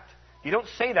fact. You don't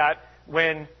say that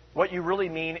when what you really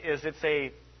mean is it's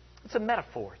a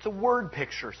metaphor. It's a word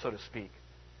picture, so to speak.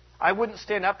 I wouldn't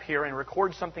stand up here and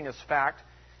record something as fact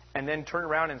and then turn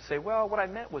around and say, well, what I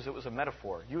meant was it was a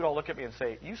metaphor. You would all look at me and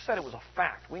say, you said it was a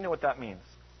fact. We know what that means.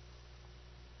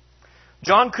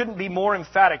 John couldn't be more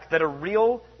emphatic that a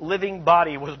real living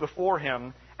body was before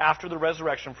him after the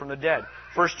resurrection from the dead.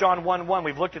 1 John 1:1,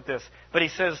 we've looked at this. But he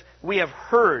says, we have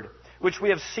heard, which we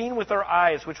have seen with our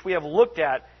eyes, which we have looked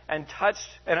at and touched,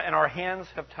 and our hands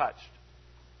have touched.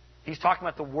 He's talking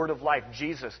about the word of life,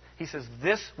 Jesus. He says,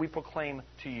 this we proclaim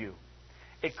to you.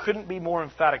 It couldn't be more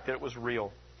emphatic that it was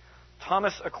real.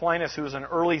 Thomas Aquinas, who was an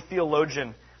early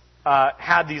theologian,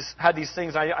 had these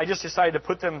things. I just decided to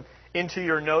put them into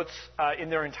your notes in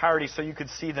their entirety so you could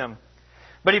see them.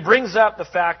 But he brings up the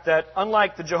fact that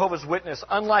unlike the Jehovah's Witness,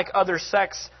 unlike other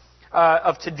sects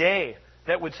of today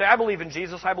that would say, I believe in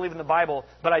Jesus, I believe in the Bible,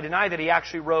 but I deny that he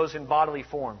actually rose in bodily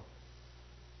form.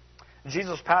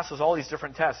 Jesus passes all these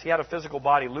different tests. He had a physical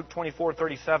body. Luke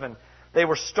 24:37. They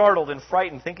were startled and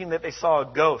frightened, thinking that they saw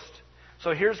a ghost.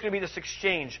 So here's going to be this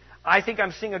exchange. I think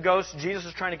I'm seeing a ghost. Jesus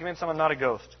is trying to convince them I'm not a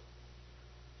ghost.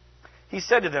 He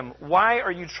said to them, why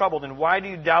are you troubled, and why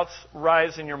do doubts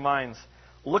rise in your minds?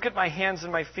 Look at my hands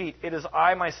and my feet. It is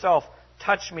I myself.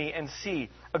 Touch me and see.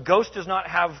 A ghost does not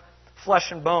have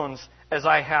flesh and bones as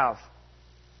I have.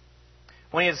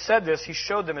 When he had said this, he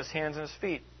showed them his hands and his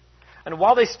feet. And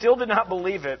while they still did not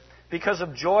believe it, because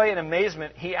of joy and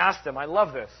amazement, he asked them, I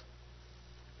love this.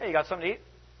 Hey, you got something to eat?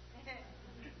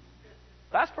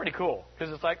 That's pretty cool.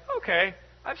 Because it's like, okay,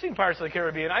 I've seen Pirates of the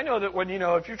Caribbean. I know that when,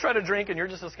 if you try to drink and you're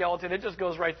just a skeleton, it just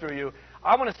goes right through you.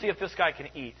 I want to see if this guy can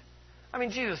eat. I mean,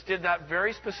 Jesus did that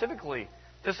very specifically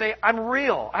to say, I'm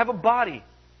real. I have a body.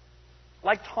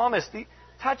 Like Thomas,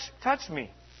 touch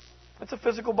me. That's a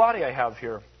physical body I have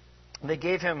here. And they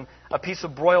gave him a piece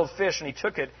of broiled fish, and he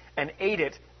took it and ate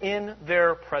it in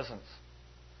their presence.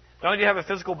 Not only did he have a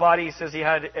physical body, he says he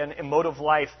had an emotive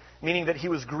life, meaning that he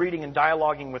was greeting and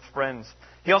dialoguing with friends.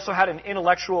 He also had an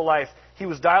intellectual life. He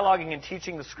was dialoguing and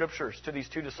teaching the Scriptures to these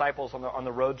two disciples on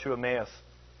the road to Emmaus.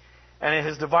 And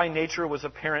his divine nature was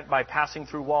apparent by passing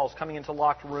through walls, coming into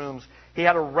locked rooms. He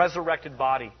had a resurrected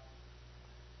body.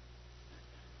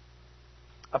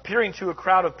 Appearing to a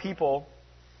crowd of people,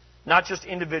 not just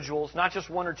individuals, not just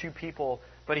one or two people,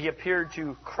 but he appeared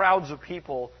to crowds of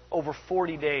people over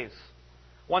 40 days.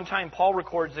 One time, Paul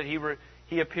records that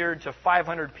he appeared to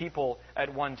 500 people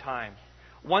at one time.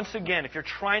 Once again, if you're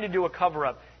trying to do a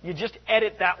cover-up, you just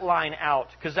edit that line out,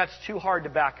 because that's too hard to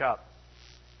back up.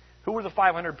 Who were the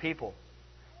 500 people?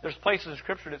 There's places in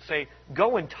Scripture that say,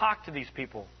 go and talk to these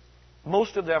people.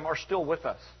 Most of them are still with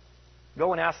us.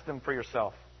 Go and ask them for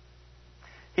yourself.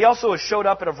 He also showed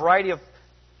up at to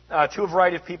a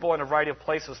variety of people in a variety of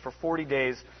places for 40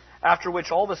 days, after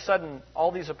which all of a sudden,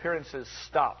 all these appearances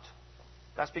stopped.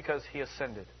 That's because he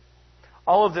ascended.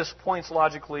 All of this points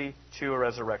logically to a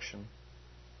resurrection.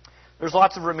 There's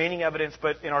lots of remaining evidence,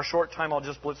 but in our short time, I'll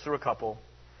just blitz through a couple.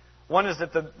 One is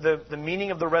that the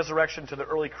meaning of the resurrection to the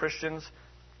early Christians,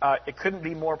 it couldn't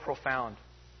be more profound.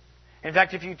 In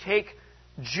fact, if you take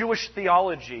Jewish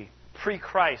theology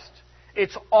pre-Christ,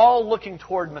 it's all looking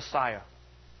toward Messiah.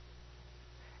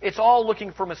 It's all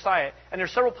looking for Messiah. And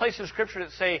there's several places in Scripture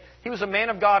that say he was a man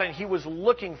of God and he was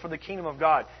looking for the kingdom of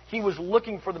God. He was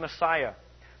looking for the Messiah.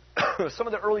 Some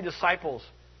of the early disciples,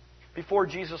 before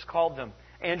Jesus called them,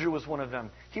 Andrew was one of them.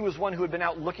 He was one who had been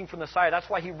out looking for the Messiah. That's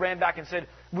why he ran back and said,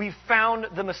 we found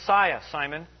the Messiah,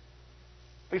 Simon.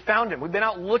 We found him. We've been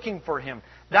out looking for him.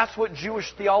 That's what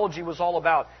Jewish theology was all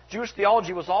about. Jewish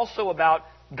theology was also about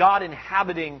God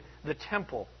inhabiting the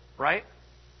temple, right?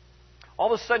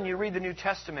 All of a sudden you read the New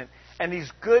Testament, and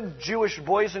these good Jewish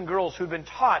boys and girls who've been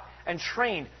taught and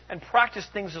trained and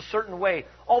practiced things a certain way,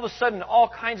 all of a sudden all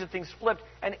kinds of things flipped,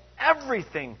 and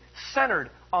everything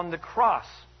centered on the cross.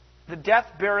 The death,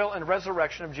 burial, and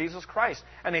resurrection of Jesus Christ.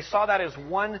 And they saw that as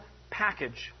one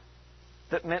package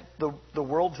that meant the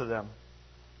world to them.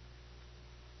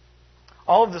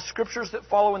 All of the scriptures that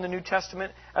follow in the New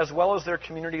Testament, as well as their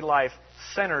community life,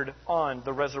 centered on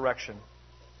the resurrection.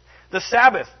 The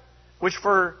Sabbath, which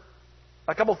for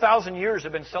a couple thousand years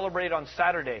had been celebrated on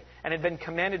Saturday and had been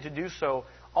commanded to do so,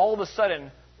 all of a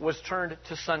sudden was turned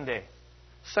to Sunday.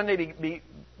 Sunday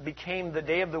became the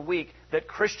day of the week that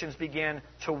Christians began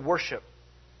to worship.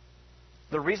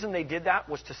 The reason they did that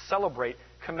was to celebrate,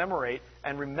 commemorate,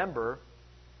 and remember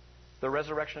the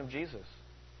resurrection of Jesus.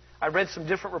 I read some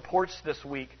different reports this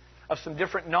week of some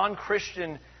different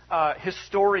non-Christian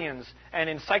historians and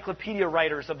encyclopedia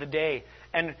writers of the day,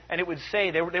 and it would say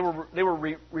they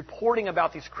were reporting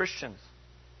about these Christians,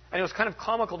 and it was kind of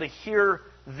comical to hear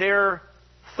their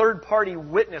third-party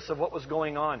witness of what was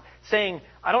going on, saying,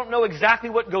 I don't know exactly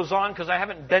what goes on because I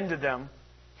haven't been to them,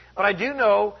 but I do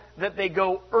know that they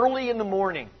go early in the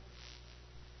morning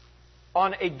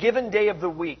on a given day of the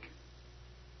week,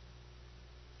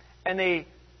 and they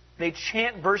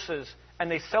chant verses,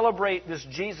 and they celebrate this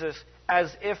Jesus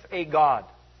as if a God.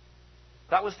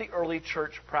 That was the early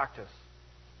church practice.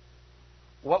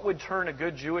 What would turn a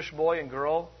good Jewish boy and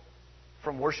girl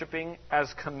from worshiping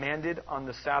as commanded on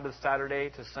the Sabbath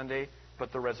Saturday to Sunday,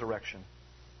 but the resurrection?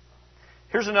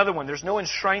 Here's another one. There's no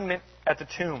enshrinement at the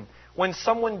tomb. When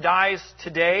someone dies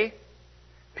today,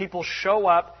 people show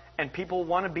up and people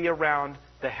want to be around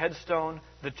the headstone,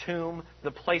 the tomb,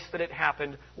 the place that it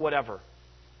happened, whatever.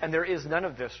 And there is none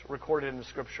of this recorded in the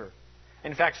Scripture.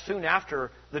 In fact, soon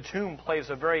after, the tomb plays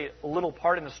a very little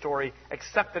part in the story,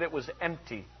 except that it was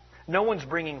empty. No one's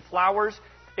bringing flowers.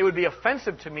 It would be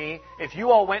offensive to me if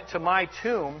you all went to my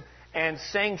tomb and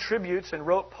sang tributes and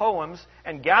wrote poems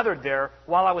and gathered there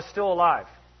while I was still alive.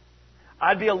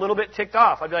 I'd be a little bit ticked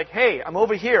off. I'd be like, hey, I'm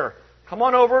over here. Come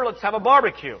on over. Let's have a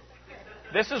barbecue.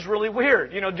 This is really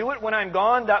weird. Do it when I'm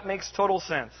gone. That makes total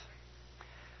sense.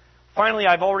 Finally,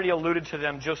 I've already alluded to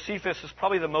them. Josephus is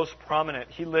probably the most prominent.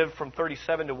 He lived from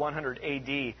 37 to 100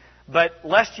 AD. But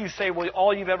lest you say, well,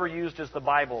 all you've ever used is the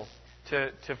Bible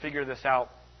to figure this out,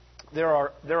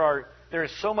 there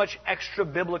is so much extra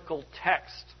biblical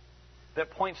text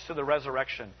that points to the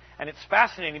resurrection. And it's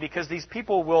fascinating because these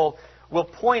people will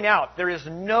point out there is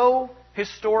no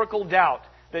historical doubt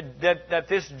that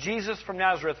this Jesus from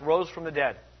Nazareth rose from the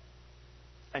dead.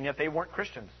 And yet they weren't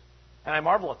Christians. And I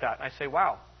marvel at that. And I say,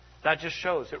 wow, that just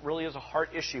shows it really is a heart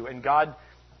issue. And God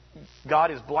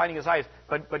is blinding his eyes.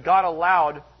 But God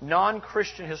allowed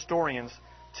non-Christian historians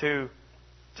to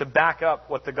back up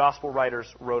what the gospel writers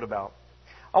wrote about.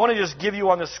 I want to just give you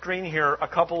on the screen here a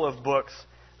couple of books.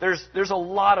 There's a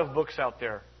lot of books out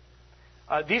there.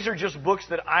 These are just books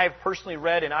that I've personally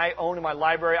read and I own in my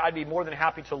library. I'd be more than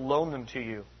happy to loan them to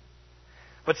you.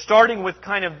 But starting with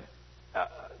kind of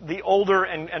the older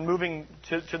and moving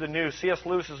to the new, C.S.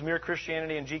 Lewis's Mere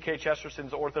Christianity and G.K.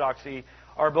 Chesterton's Orthodoxy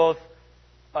are both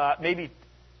maybe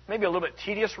a little bit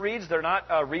tedious reads. They're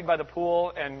not read by the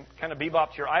pool and kind of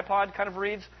bebop to your iPod kind of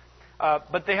reads.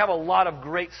 But they have a lot of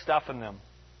great stuff in them.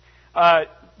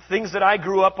 Things that I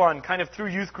grew up on kind of through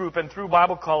youth group and through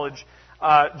Bible college.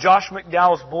 Josh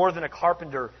McDowell's More Than a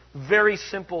Carpenter. Very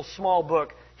simple, small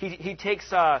book. He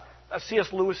takes a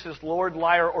C.S. Lewis's Lord,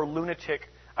 Liar, or Lunatic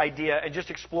idea and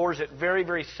just explores it very,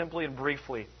 very simply and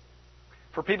briefly.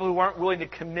 For people who aren't willing to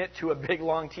commit to a big,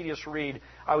 long, tedious read,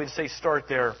 I would say start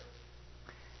there.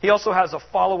 He also has a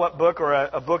follow-up book or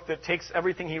a book that takes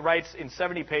everything he writes in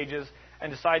 70 pages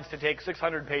and decides to take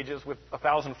 600 pages with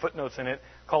 1,000 footnotes in it,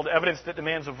 called Evidence That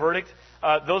Demands a Verdict.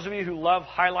 Those of you who love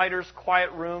highlighters,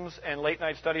 quiet rooms, and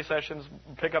late-night study sessions,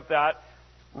 pick up that.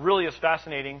 Really is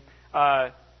fascinating.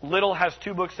 Little has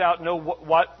 2 books out, Know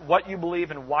What You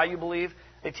Believe and Why You Believe.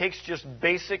 It takes just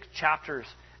basic chapters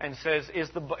and says, is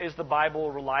the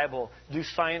Bible reliable? Do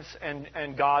science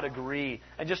and God agree?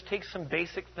 And just takes some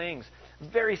basic things.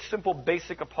 Very simple,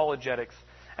 basic apologetics.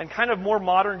 And kind of more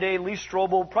modern day, Lee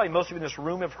Strobel, probably most of you in this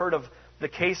room have heard of The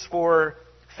Case for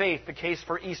Faith, The Case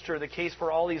for Easter, The Case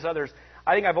for all these others.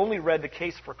 I think I've only read The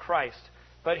Case for Christ.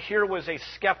 But here was a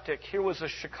skeptic, here was a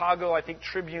Chicago, I think,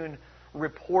 Tribune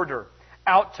reporter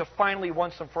out to finally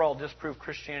once and for all disprove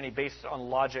Christianity based on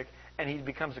logic, and he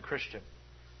becomes a Christian.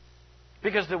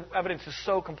 Because the evidence is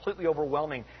so completely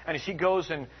overwhelming. And as he goes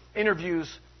and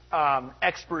interviews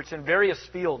experts in various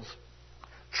fields,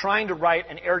 trying to write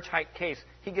an airtight case,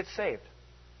 he gets saved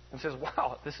and says,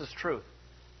 wow, this is truth.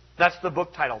 That's the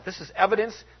book title. This is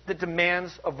Evidence That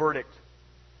Demands a Verdict.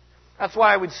 That's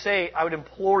why I would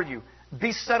implore you,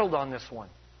 be settled on this one.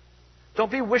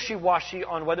 Don't be wishy-washy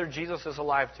on whether Jesus is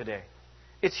alive today.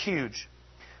 It's huge.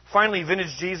 Finally,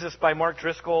 Vintage Jesus by Mark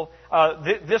Driscoll.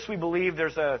 This, we believe,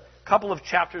 there's a couple of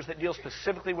chapters that deal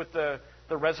specifically with the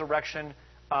resurrection.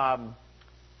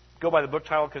 Go by the book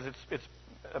title because it's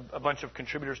a bunch of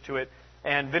contributors to it.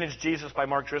 And Vintage Jesus by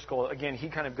Mark Driscoll, again, he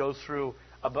kind of goes through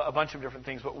a bunch of different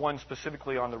things, but one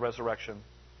specifically on the resurrection.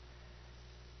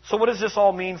 So what does this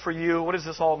all mean for you? What does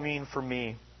this all mean for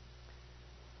me?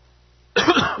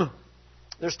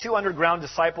 There's 2 underground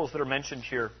disciples that are mentioned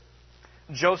here,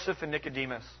 Joseph and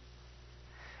Nicodemus.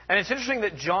 And it's interesting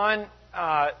that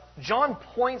John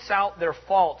points out their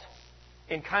fault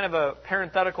in kind of a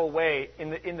parenthetical way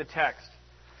in the text.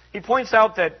 He points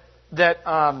out that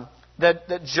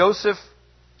Joseph.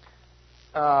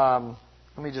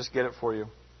 Let me just get it for you.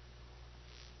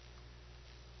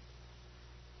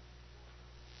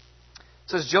 It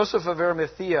says Joseph of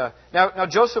Arimathea. Now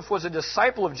Joseph was a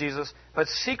disciple of Jesus, but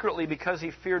secretly because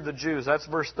he feared the Jews. That's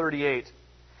verse 38.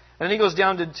 And then he goes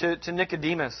down to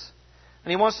Nicodemus. And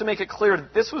he wants to make it clear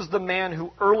that this was the man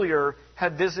who earlier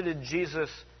had visited Jesus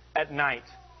at night.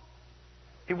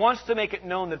 He wants to make it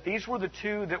known that these were the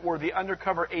 2 that were the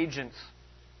undercover agents.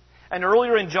 And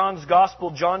earlier in John's Gospel,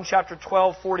 John chapter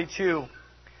 12:42,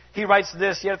 he writes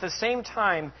this, yet at the same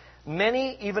time,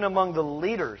 many, even among the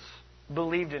leaders,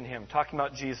 believed in him, talking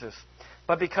about Jesus.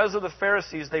 But because of the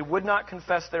Pharisees, they would not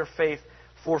confess their faith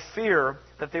for fear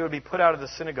that they would be put out of the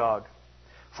synagogue.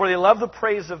 For they love the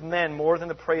praise of men more than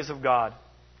the praise of God.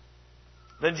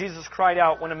 Then Jesus cried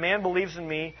out, when a man believes in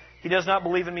me, he does not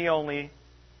believe in me only,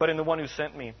 but in the one who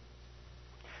sent me.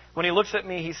 When he looks at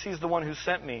me, he sees the one who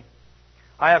sent me.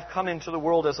 I have come into the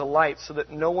world as a light, so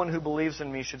that no one who believes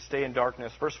in me should stay in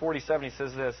darkness. Verse 47, he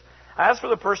says this, As for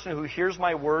the person who hears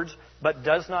my words, but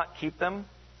does not keep them,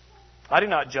 I do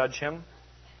not judge him,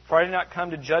 for I did not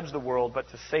come to judge the world, but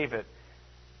to save it.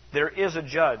 There is a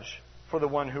judge for the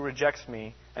one who rejects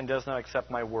me and does not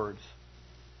accept my words.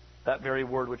 That very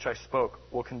word which I spoke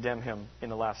will condemn him in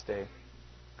the last day.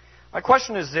 My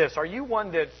question is this, are you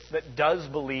one that does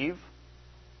believe,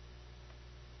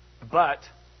 but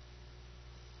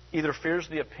either fears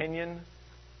the opinion,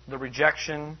 the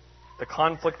rejection, the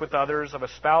conflict with others of a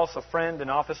spouse, a friend, an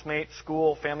office mate,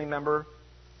 school, family member?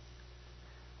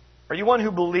 Are you one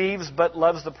who believes but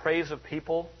loves the praise of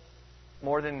people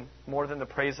more than the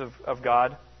praise of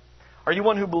God? Are you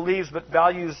one who believes but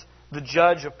values the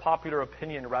judge of popular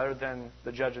opinion rather than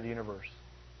the judge of the universe?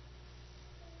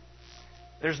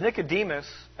 There's Nicodemus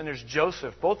and there's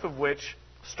Joseph, both of which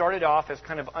started off as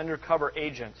kind of undercover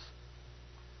agents.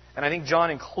 And I think John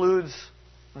includes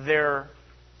their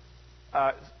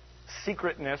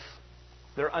secretness,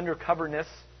 their undercoverness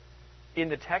in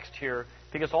the text here,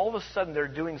 because all of a sudden they're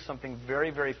doing something very,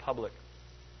 very public.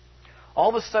 All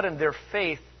of a sudden their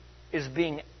faith is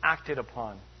being acted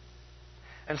upon.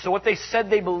 And so what they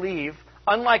said they believe,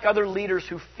 unlike other leaders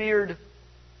who feared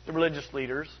the religious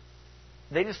leaders,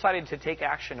 they decided to take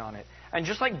action on it. And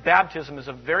just like baptism is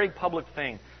a very public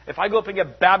thing, if I go up and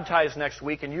get baptized next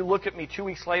week and you look at me 2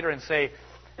 weeks later and say,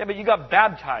 yeah, but you got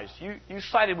baptized, you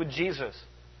sided with Jesus.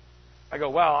 I go,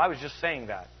 well, I was just saying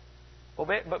that. Well,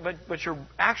 but your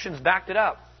actions backed it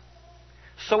up.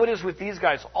 So it is with these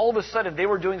guys. All of a sudden, they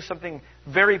were doing something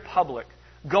very public.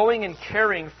 Going and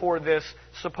caring for this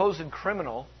supposed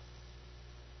criminal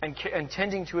and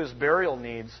tending to his burial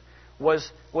needs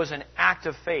was an act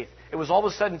of faith. It was all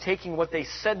of a sudden taking what they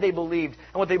said they believed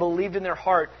and what they believed in their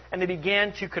heart, and they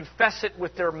began to confess it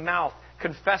with their mouth,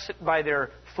 confess it by their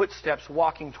footsteps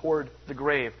walking toward the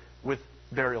grave with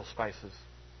burial spices.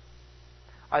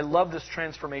 I love this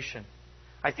transformation.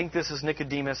 I think this is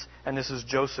Nicodemus and this is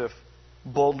Joseph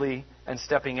boldly and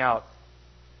stepping out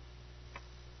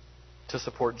to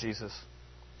support Jesus.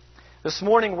 This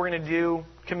morning we're going to do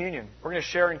communion. We're going to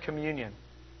share in communion.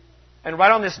 And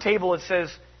right on this table it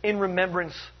says, in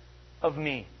remembrance of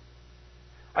me.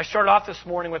 I started off this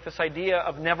morning with this idea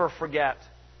of never forget.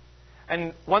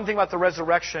 And one thing about the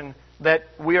resurrection that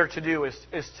we are to do is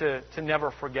to never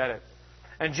forget it.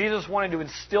 And Jesus wanted to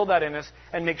instill that in us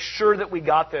and make sure that we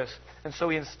got this. And so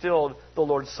He instilled the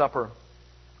Lord's Supper.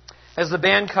 As the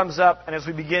band comes up and as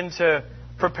we begin to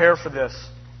prepare for this,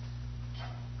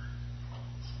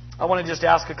 I want to just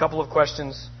ask a couple of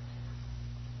questions.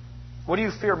 What do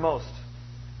you fear most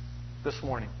this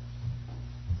morning?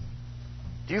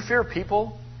 Do you fear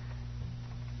people?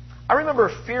 I remember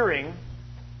fearing,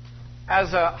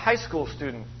 as a high school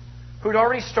student, who'd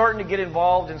already started to get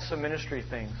involved in some ministry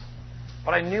things.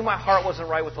 But I knew my heart wasn't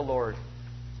right with the Lord.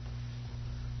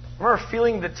 I remember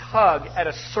feeling the tug at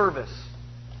a service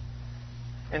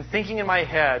and thinking in my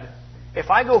head, if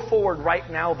I go forward right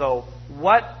now, though,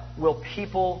 what will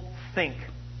people think?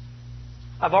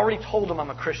 I've already told them I'm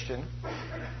a Christian.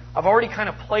 I've already kind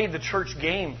of played the church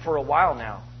game for a while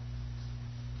now.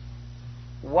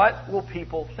 What will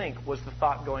people think was the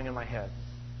thought going in my head.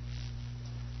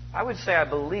 I would say I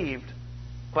believed,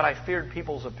 but I feared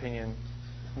people's opinion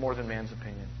more than man's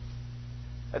opinion.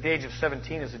 At the age of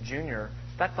 17 as a junior,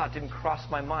 that thought didn't cross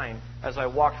my mind as I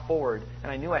walked forward,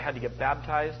 and I knew I had to get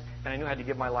baptized, and I knew I had to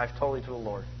give my life totally to the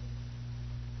Lord.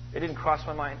 It didn't cross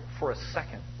my mind for a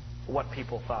second what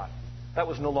people thought. That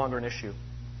was no longer an issue.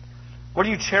 What do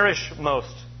you cherish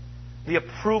most? The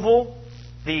approval,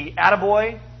 the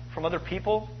attaboy from other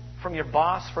people, from your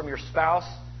boss, from your spouse,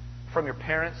 from your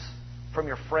parents, from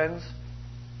your friends,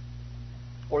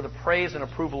 or the praise and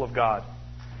approval of God?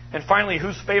 And finally,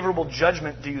 whose favorable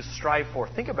judgment do you strive for?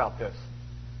 Think about this.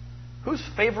 Whose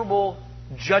favorable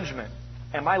judgment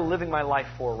am I living my life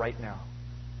for right now?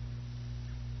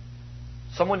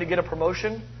 Someone to get a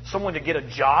promotion? Someone to get a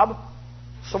job?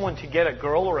 Someone to get a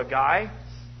girl or a guy?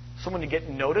 Someone to get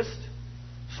noticed?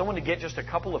 Someone to get just a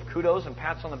couple of kudos and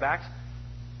pats on the backs?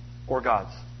 Or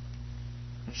God's?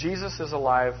 Jesus is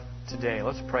alive today.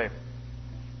 Let's pray.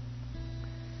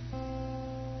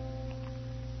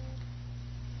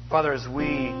 Father, as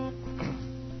we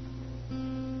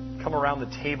come around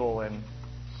the table and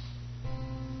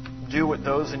do what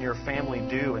those in your family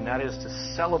do, and that is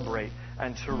to celebrate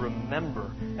and to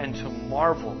remember and to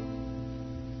marvel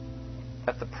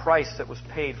at the price that was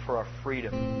paid for our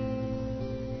freedom.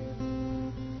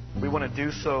 We want to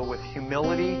do so with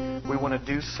humility. We want to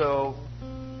do so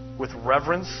with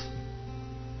reverence.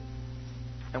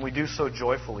 And we do so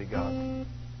joyfully, God.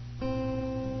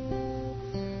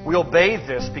 We obey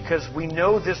this because we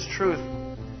know this truth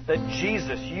that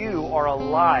Jesus, you are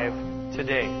alive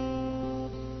today.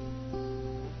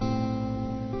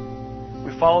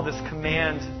 We follow this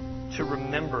command to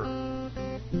remember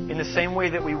in the same way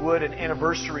that we would an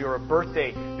anniversary or a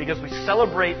birthday, because we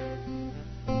celebrate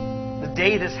the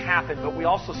day this happened, but we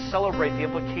also celebrate the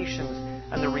implications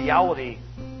and the reality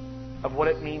of what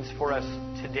it means for us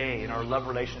today in our love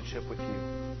relationship with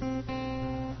you.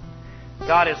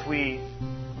 God, as we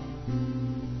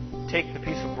take the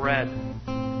piece of bread,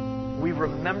 we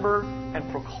remember and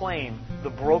proclaim the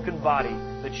broken body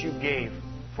that you gave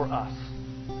for us.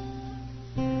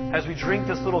 As we drink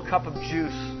this little cup of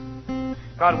juice,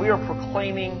 God, we are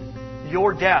proclaiming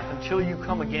your death until you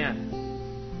come again.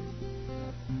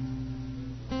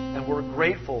 And we're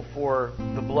grateful for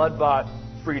the blood-bought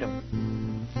freedom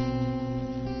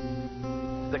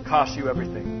that cost you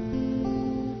everything.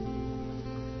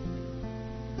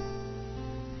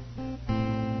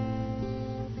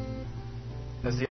 As the